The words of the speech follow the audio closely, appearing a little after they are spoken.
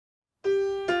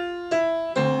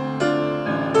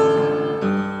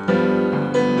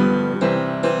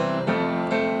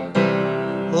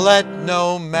Let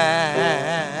no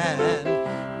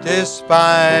man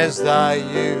despise thy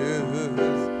youth.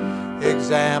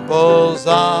 Examples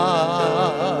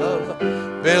of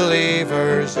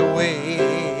believers we,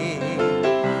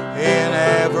 in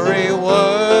every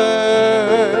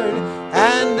word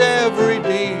and every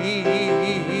deed,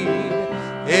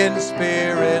 in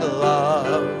spirit,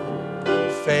 love,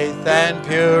 faith, and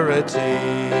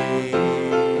purity.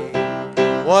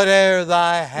 Whate'er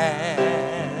thy hand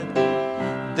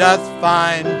doth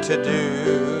find to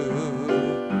do,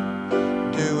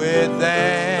 do it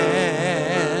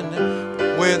then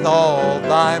with all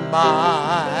thy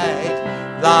might.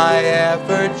 Thy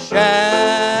effort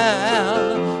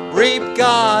shall reap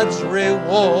God's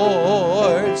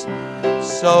rewards.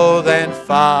 So then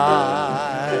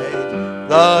fight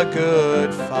the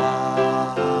good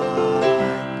fight,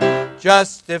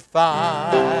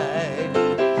 justified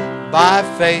by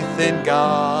faith in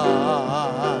God.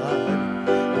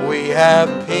 We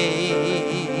have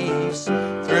peace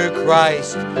through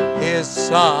Christ His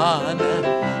Son.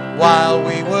 While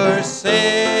we were sinners,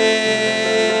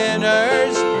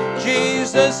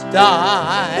 Jesus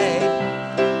died,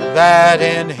 that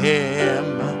in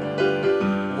Him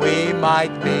we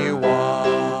might be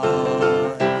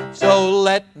one. So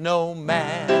let no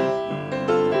man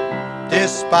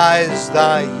despise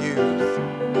thy youth.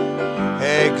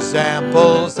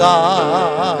 Examples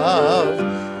of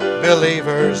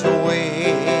believers we,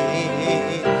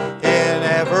 in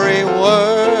every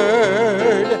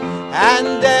word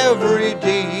and every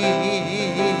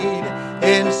deed,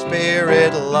 in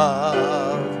spirit,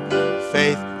 love,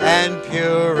 faith, and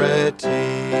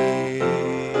purity.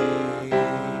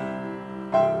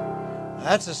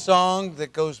 That's a song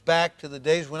that goes back to the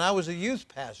days when I was a youth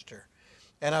pastor,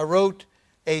 and I wrote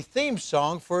a theme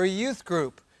song for a youth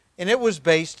group. And it was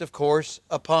based, of course,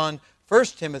 upon 1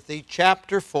 Timothy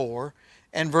chapter 4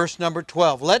 and verse number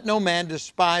 12. Let no man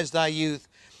despise thy youth,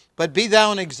 but be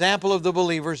thou an example of the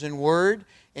believers in word,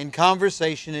 in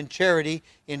conversation, in charity,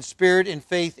 in spirit, in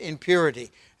faith, in purity.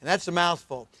 And that's a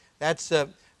mouthful. That's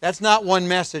not one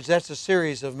message. That's a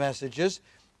series of messages.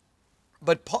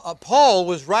 But Paul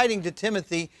was writing to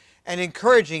Timothy and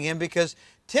encouraging him because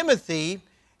Timothy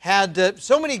had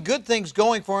so many good things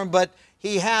going for him, but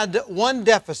he had one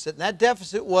deficit, and that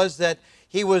deficit was that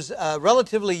he was a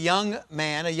relatively young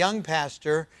man, a young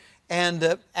pastor,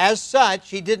 and as such,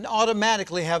 he didn't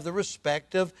automatically have the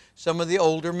respect of some of the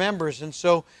older members. And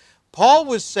so Paul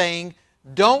was saying,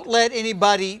 don't let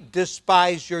anybody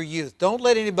despise your youth. Don't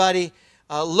let anybody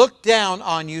look down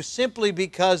on you simply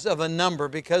because of a number,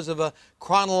 because of a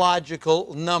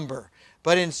chronological number.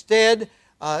 But instead,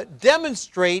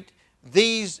 demonstrate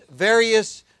these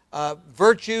various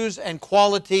virtues and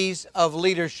qualities of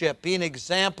leadership. Be an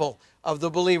example of the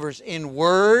believers in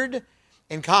word,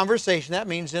 in conversation, that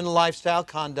means in lifestyle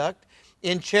conduct.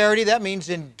 In charity, that means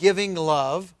in giving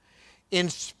love. In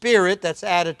spirit, that's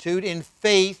attitude. In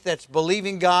faith, that's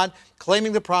believing God,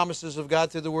 claiming the promises of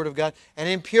God through the Word of God. And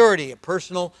in purity, a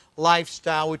personal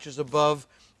lifestyle which is above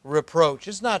reproach.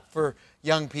 It's not for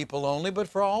young people only, but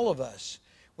for all of us.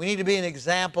 We need to be an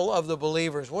example of the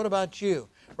believers. What about you?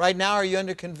 Right now, are you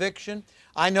under conviction?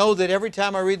 I know that every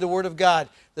time I read the Word of God,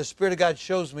 the Spirit of God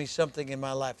shows me something in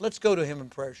my life. Let's go to Him in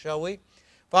prayer, shall we?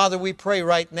 Father, we pray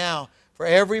right now for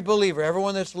every believer,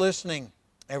 everyone that's listening,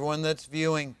 everyone that's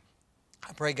viewing.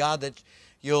 I pray, God, that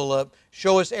You'll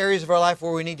show us areas of our life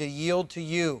where we need to yield to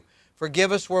You.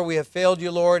 Forgive us where we have failed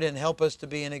You, Lord, and help us to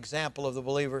be an example of the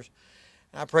believers.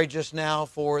 And I pray just now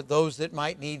for those that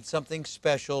might need something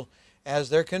special as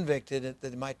they're convicted, that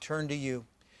they might turn to You.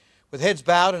 With heads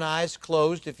bowed and eyes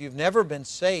closed, if you've never been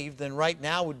saved, then right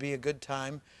now would be a good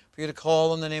time for you to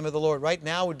call on the name of the Lord. Right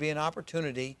now would be an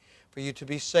opportunity for you to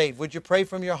be saved. Would you pray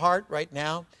from your heart right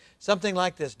now? Something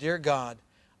like this: Dear God,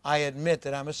 I admit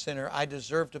that I'm a sinner. I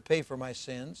deserve to pay for my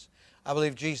sins. I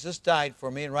believe Jesus died for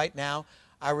me, and right now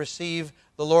I receive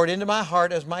the Lord into my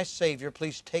heart as my Savior.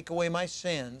 Please take away my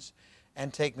sins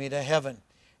and take me to heaven.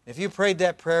 If you prayed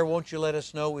that prayer, won't you let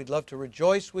us know? We'd love to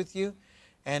rejoice with you.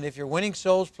 And if you're winning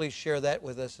souls, please share that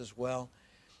with us as well.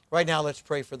 Right now, let's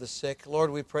pray for the sick. Lord,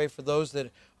 we pray for those that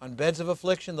are on beds of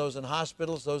affliction, those in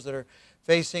hospitals, those that are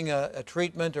facing a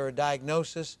treatment or a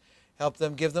diagnosis. Help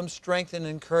them, give them strength and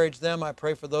encourage them. I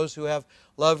pray for those who have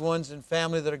loved ones and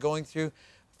family that are going through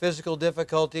physical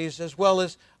difficulties as well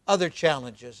as other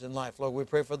challenges in life. Lord, we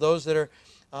pray for those that are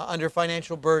under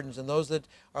financial burdens and those that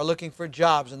are looking for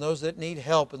jobs and those that need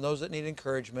help and those that need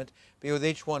encouragement. Be with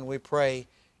each one, we pray,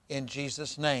 in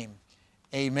Jesus' name.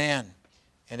 Amen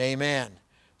and amen.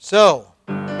 So,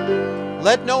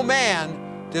 let no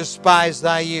man despise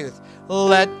thy youth.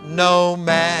 Let no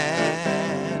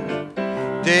man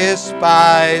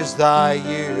despise thy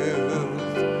youth.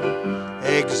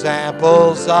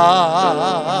 Examples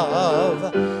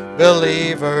of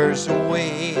believers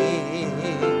we,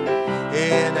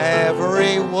 in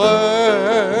every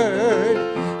word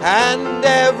and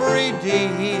every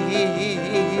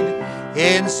deed,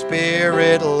 in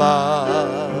spirit,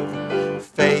 love,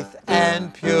 faith,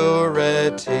 and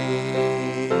purity.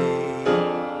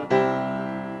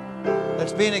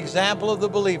 Let's be an example of the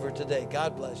believer today.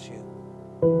 God bless you.